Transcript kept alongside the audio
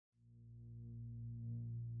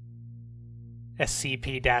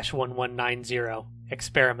SCP-1190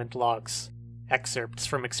 Experiment Logs. Excerpts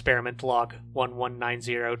from Experiment Log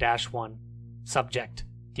 1190-1. Subject: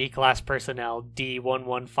 D-Class Personnel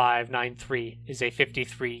D-11593 is a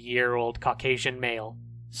 53-year-old Caucasian male.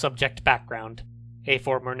 Subject background: a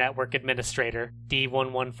former network administrator.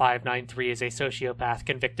 D-11593 is a sociopath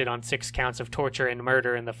convicted on 6 counts of torture and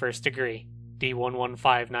murder in the first degree.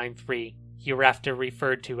 D-11593, hereafter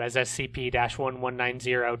referred to as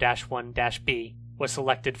SCP-1190-1-B, was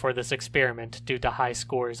selected for this experiment due to high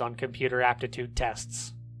scores on computer aptitude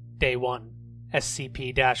tests. Day 1.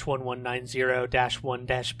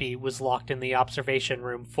 SCP-1190-1-B was locked in the observation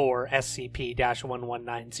room for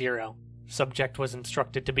SCP-1190. Subject was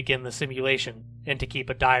instructed to begin the simulation and to keep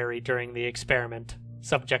a diary during the experiment.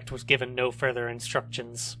 Subject was given no further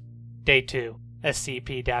instructions. Day 2.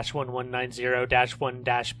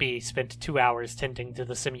 SCP-1190-1-B spent 2 hours tending to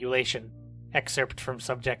the simulation. Excerpt from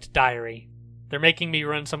Subject Diary. They're making me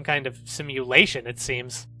run some kind of simulation, it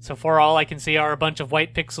seems. So far all I can see are a bunch of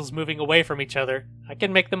white pixels moving away from each other. I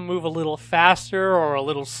can make them move a little faster or a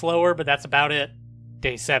little slower, but that's about it.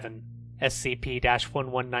 Day 7.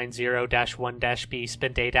 SCP-1190-1-B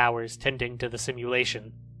spent 8 hours tending to the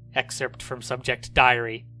simulation. Excerpt from Subject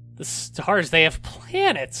Diary. The stars, they have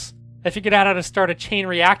planets! I figured out how to start a chain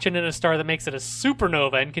reaction in a star that makes it a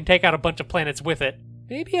supernova and can take out a bunch of planets with it.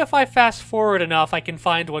 Maybe if I fast forward enough, I can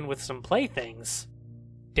find one with some playthings.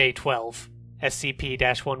 Day 12.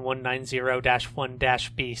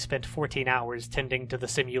 SCP-1190-1-B spent 14 hours tending to the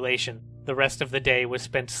simulation. The rest of the day was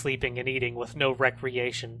spent sleeping and eating with no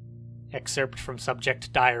recreation. Excerpt from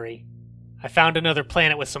Subject Diary. I found another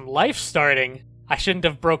planet with some life starting. I shouldn't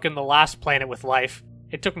have broken the last planet with life.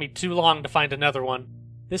 It took me too long to find another one.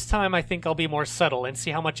 This time I think I'll be more subtle and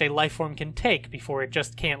see how much a lifeform can take before it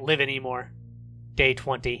just can't live anymore. Day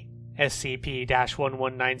 20.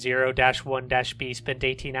 SCP-1190-1-B spent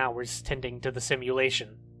 18 hours tending to the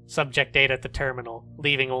simulation. Subject ate at the terminal,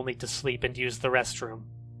 leaving only to sleep and use the restroom.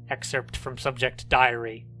 Excerpt from Subject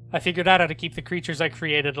Diary. I figured out how to keep the creatures I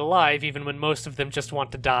created alive even when most of them just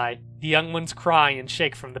want to die. The young ones cry and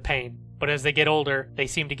shake from the pain, but as they get older, they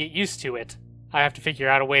seem to get used to it. I have to figure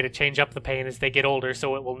out a way to change up the pain as they get older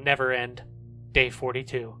so it will never end. Day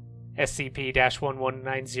 42.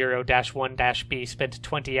 SCP-1190-1-B spent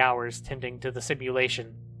 20 hours tending to the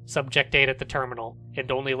simulation. Subject ate at the terminal, and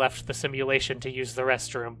only left the simulation to use the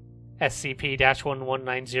restroom.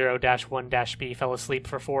 SCP-1190-1-B fell asleep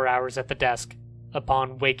for 4 hours at the desk.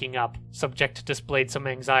 Upon waking up, Subject displayed some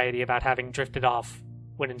anxiety about having drifted off.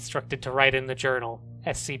 When instructed to write in the journal,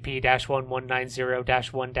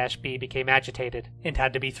 SCP-1190-1-B became agitated and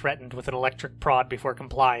had to be threatened with an electric prod before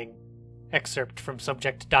complying. Excerpt from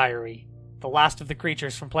Subject Diary. The last of the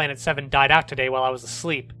creatures from Planet 7 died out today while I was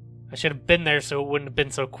asleep. I should have been there so it wouldn't have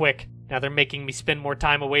been so quick. Now they're making me spend more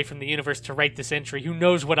time away from the universe to write this entry. Who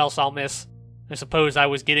knows what else I'll miss? I suppose I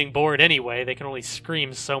was getting bored anyway. They can only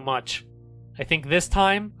scream so much. I think this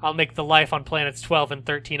time, I'll make the life on planets 12 and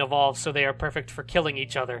 13 evolve so they are perfect for killing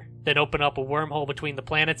each other, then open up a wormhole between the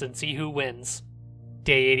planets and see who wins.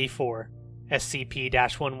 Day 84.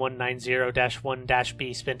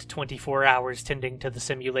 SCP-1190-1-B spent 24 hours tending to the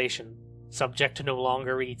simulation. Subject no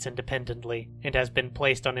longer eats independently, and has been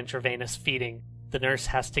placed on intravenous feeding. The nurse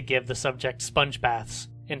has to give the subject sponge baths,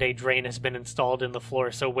 and a drain has been installed in the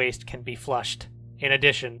floor so waste can be flushed. In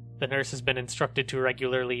addition, the nurse has been instructed to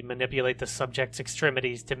regularly manipulate the subject's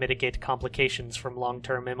extremities to mitigate complications from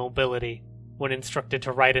long-term immobility. When instructed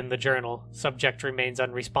to write in the journal, subject remains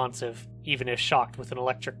unresponsive, even if shocked with an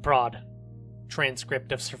electric prod.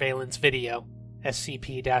 Transcript of surveillance video.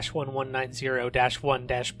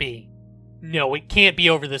 SCP-1190-1-B. No, it can't be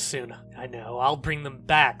over this soon. I know, I'll bring them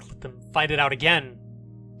back. Let them fight it out again.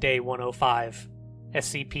 Day 105.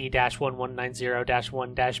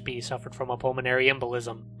 SCP-1190-1-B suffered from a pulmonary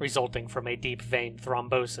embolism, resulting from a deep vein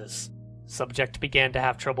thrombosis. Subject began to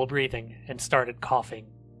have trouble breathing and started coughing.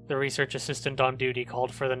 The research assistant on duty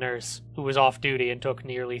called for the nurse, who was off duty and took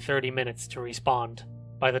nearly 30 minutes to respond.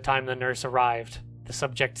 By the time the nurse arrived, the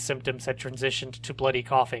subject's symptoms had transitioned to bloody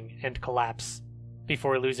coughing and collapse.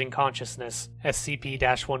 Before losing consciousness,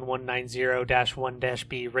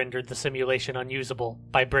 SCP-1190-1-B rendered the simulation unusable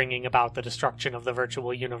by bringing about the destruction of the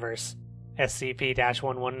virtual universe.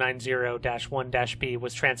 SCP-1190-1-B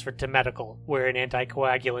was transferred to medical, where an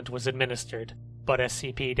anticoagulant was administered, but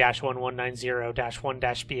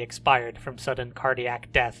SCP-1190-1-B expired from sudden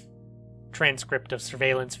cardiac death. Transcript of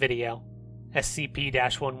surveillance video.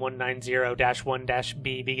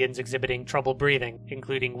 SCP-1190-1-B begins exhibiting trouble breathing,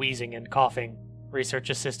 including wheezing and coughing. Research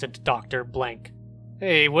Assistant Dr. Blank.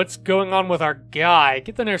 Hey, what's going on with our guy?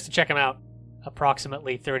 Get the nurse to check him out.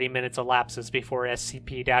 Approximately 30 minutes elapses before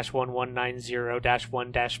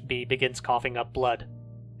SCP-1190-1-B begins coughing up blood.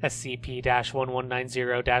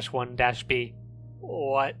 SCP-1190-1-B.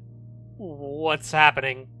 What's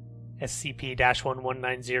happening?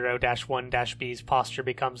 SCP-1190-1-B's posture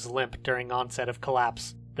becomes limp during onset of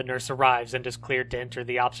collapse. The nurse arrives and is cleared to enter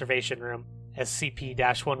the observation room.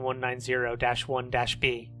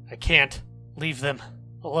 SCP-1190-1-B. I can't. Leave them.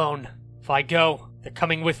 Alone. If I go, they're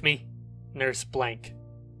coming with me. Nurse blank.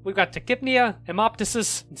 We've got tachypnea,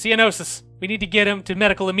 hemoptysis, and cyanosis. We need to get him to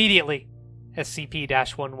medical immediately.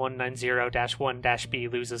 SCP-1190-1-B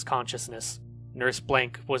loses consciousness. Nurse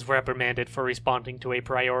blank was reprimanded for responding to a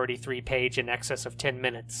priority 3 page in excess of 10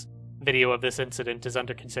 minutes. Video of this incident is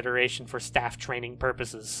under consideration for staff training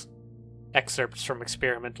purposes. Excerpts from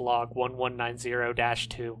Experiment Log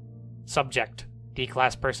 1190-2. Subject: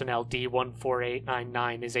 D-Class Personnel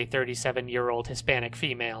D-14899 is a 37-year-old Hispanic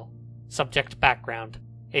female. Subject background: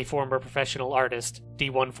 a former professional artist,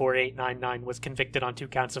 D-14899 was convicted on 2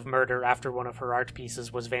 counts of murder after one of her art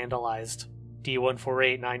pieces was vandalized.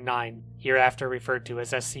 D-14899, hereafter referred to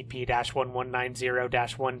as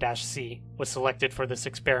SCP-1190-1-C, was selected for this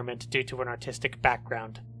experiment due to an artistic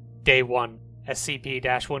background. Day 1.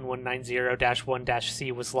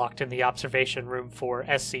 SCP-1190-1-C was locked in the observation room for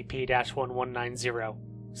SCP-1190.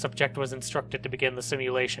 Subject was instructed to begin the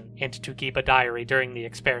simulation and to keep a diary during the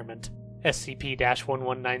experiment.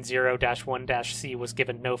 SCP-1190-1-C was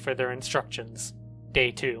given no further instructions.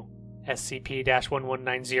 Day 2.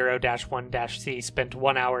 SCP-1190-1-C spent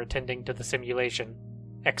 1 hour attending to the simulation.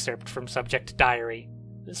 Excerpt from Subject Diary.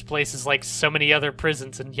 This place is like so many other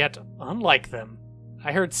prisons and yet unlike them.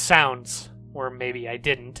 I heard sounds, or maybe I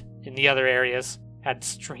didn't, in the other areas, had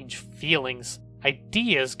strange feelings.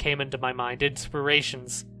 Ideas came into my mind,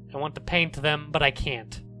 inspirations. I want to paint them, but I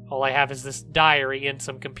can't. All I have is this diary and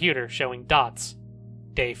some computer showing dots.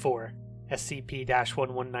 Day 4.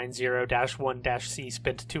 SCP-1190-1-C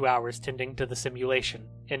spent 2 hours tending to the simulation,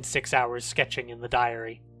 and 6 hours sketching in the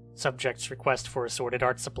diary. Subject's request for assorted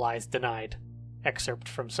art supplies denied. Excerpt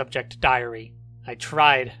from Subject Diary. I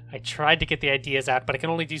tried to get the ideas out, but I can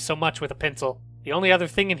only do so much with a pencil. The only other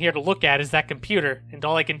thing in here to look at is that computer, and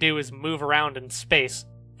all I can do is move around in space.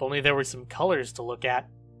 If only there were some colors to look at.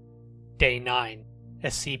 Day 9.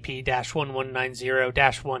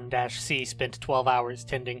 SCP-1190-1-C spent 12 hours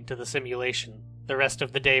tending to the simulation. The rest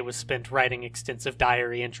of the day was spent writing extensive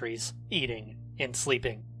diary entries, eating, and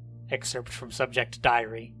sleeping. Excerpt from Subject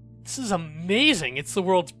Diary. This is amazing! It's the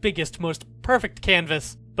world's biggest, most perfect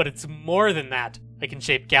canvas, but it's more than that. I can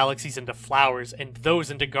shape galaxies into flowers, and those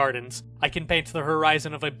into gardens. I can paint the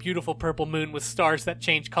horizon of a beautiful purple moon with stars that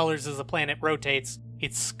change colors as the planet rotates.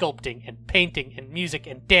 It's sculpting, and painting, and music,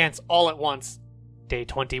 and dance all at once. Day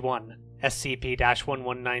 21.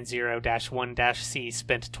 SCP-1190-1-C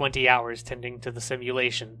spent 20 hours tending to the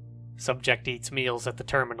simulation. Subject eats meals at the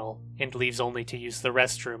terminal, and leaves only to use the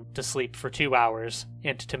restroom, to sleep for 2 hours,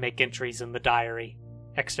 and to make entries in the diary.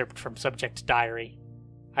 Excerpt from Subject Diary.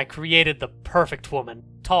 I created the perfect woman.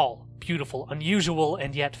 Tall, beautiful, unusual,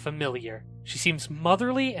 and yet familiar. She seems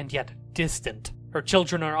motherly and yet distant. Her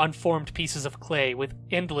children are unformed pieces of clay with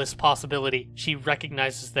endless possibility. She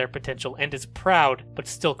recognizes their potential and is proud, but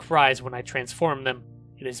still cries when I transform them.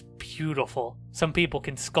 It is beautiful. Some people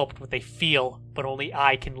can sculpt what they feel, but only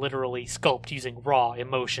I can literally sculpt using raw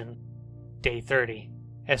emotion. Day 30.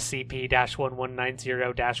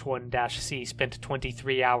 SCP-1190-1-C spent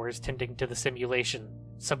 23 hours tending to the simulation.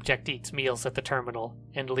 Subject eats meals at the terminal,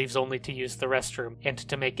 and leaves only to use the restroom and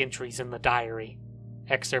to make entries in the diary.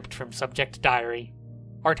 Excerpt from Subject Diary.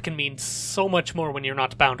 Art can mean so much more when you're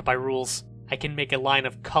not bound by rules. I can make a line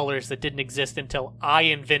of colors that didn't exist until I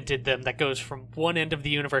invented them that goes from one end of the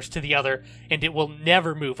universe to the other, and it will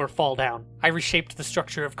never move or fall down. I reshaped the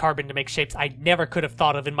structure of carbon to make shapes I never could have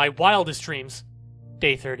thought of in my wildest dreams.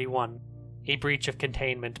 Day 31. A breach of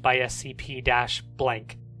containment by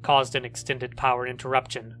SCP-blank caused an extended power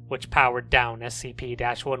interruption, which powered down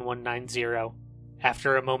SCP-1190.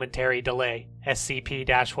 After a momentary delay,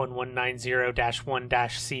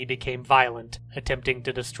 SCP-1190-1-C became violent, attempting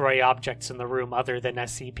to destroy objects in the room other than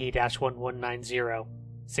SCP-1190.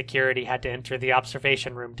 Security had to enter the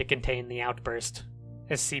observation room to contain the outburst.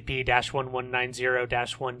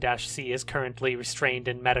 SCP-1190-1-C is currently restrained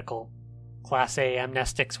in medical. Class A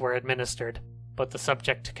amnestics were administered, but the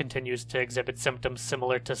subject continues to exhibit symptoms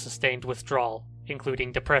similar to sustained withdrawal,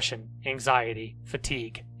 including depression, anxiety,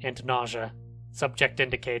 fatigue, and nausea. Subject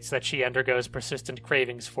indicates that she undergoes persistent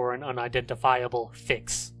cravings for an unidentifiable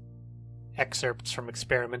fix. Excerpts from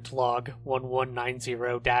Experiment Log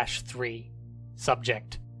 1190-3.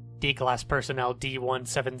 Subject: D-Class Personnel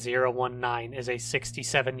D-17019 is a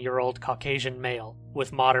 67-year-old Caucasian male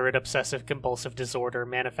with moderate obsessive-compulsive disorder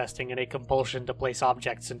manifesting in a compulsion to place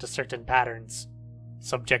objects into certain patterns.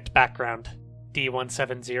 Subject background: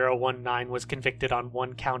 D-17019 was convicted on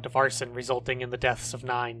 1 count of arson resulting in the deaths of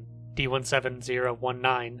 9.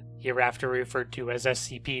 D-17019, hereafter referred to as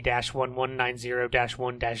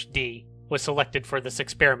SCP-1190-1-D, was selected for this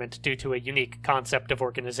experiment due to a unique concept of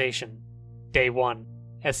organization. Day 1.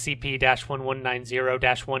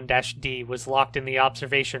 SCP-1190-1-D was locked in the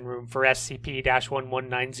observation room for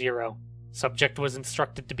SCP-1190. Subject was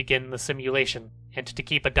instructed to begin the simulation and to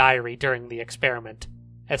keep a diary during the experiment.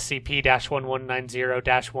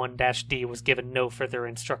 SCP-1190-1-D was given no further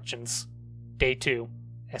instructions. Day 2.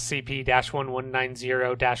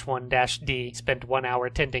 SCP-1190-1-D spent 1 hour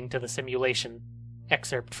tending to the simulation.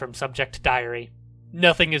 Excerpt from Subject Diary.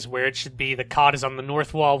 Nothing is where it should be. The cot is on the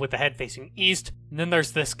north wall with the head facing east. And then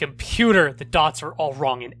there's this computer. The dots are all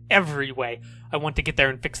wrong in every way. I want to get there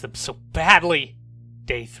and fix them so badly.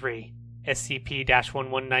 Day 3.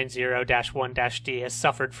 SCP-1190-1-D has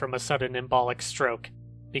suffered from a sudden embolic stroke.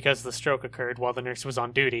 Because the stroke occurred while the nurse was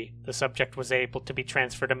on duty, the subject was able to be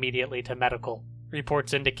transferred immediately to medical.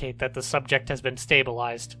 Reports indicate that the subject has been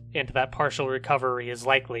stabilized, and that partial recovery is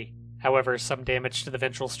likely. However, some damage to the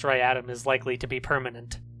ventral striatum is likely to be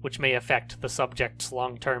permanent, which may affect the subject's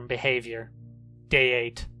long-term behavior. Day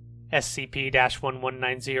 8.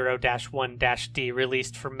 SCP-1190-1-D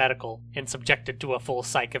released from medical and subjected to a full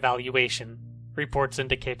psych evaluation. Reports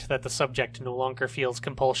indicate that the subject no longer feels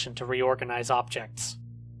compulsion to reorganize objects.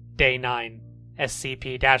 Day 9.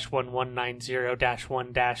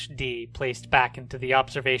 SCP-1190-1-D placed back into the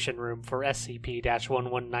observation room for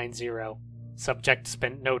SCP-1190. Subject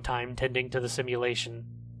spent no time tending to the simulation.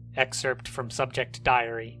 Excerpt from Subject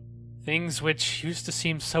Diary. Things which used to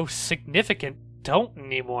seem so significant don't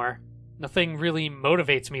anymore. Nothing really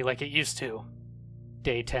motivates me like it used to.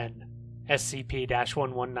 Day 10.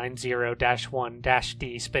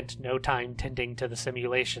 SCP-1190-1-D spent no time tending to the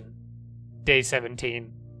simulation. Day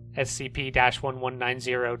 17.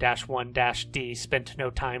 SCP-1190-1-D spent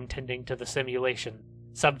no time tending to the simulation.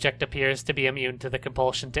 Subject appears to be immune to the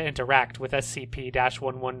compulsion to interact with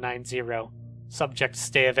SCP-1190. Subject's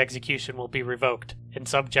stay of execution will be revoked, and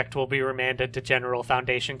subject will be remanded to General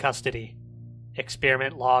Foundation custody.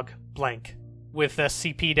 Experiment log blank. With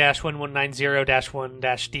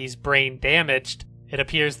SCP-1190-1-D's brain damaged, it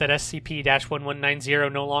appears that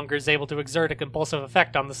SCP-1190 no longer is able to exert a compulsive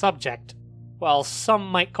effect on the subject. While some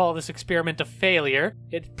might call this experiment a failure,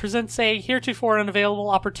 it presents a heretofore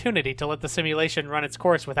unavailable opportunity to let the simulation run its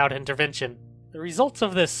course without intervention. The results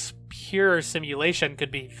of this pure simulation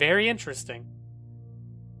could be very interesting.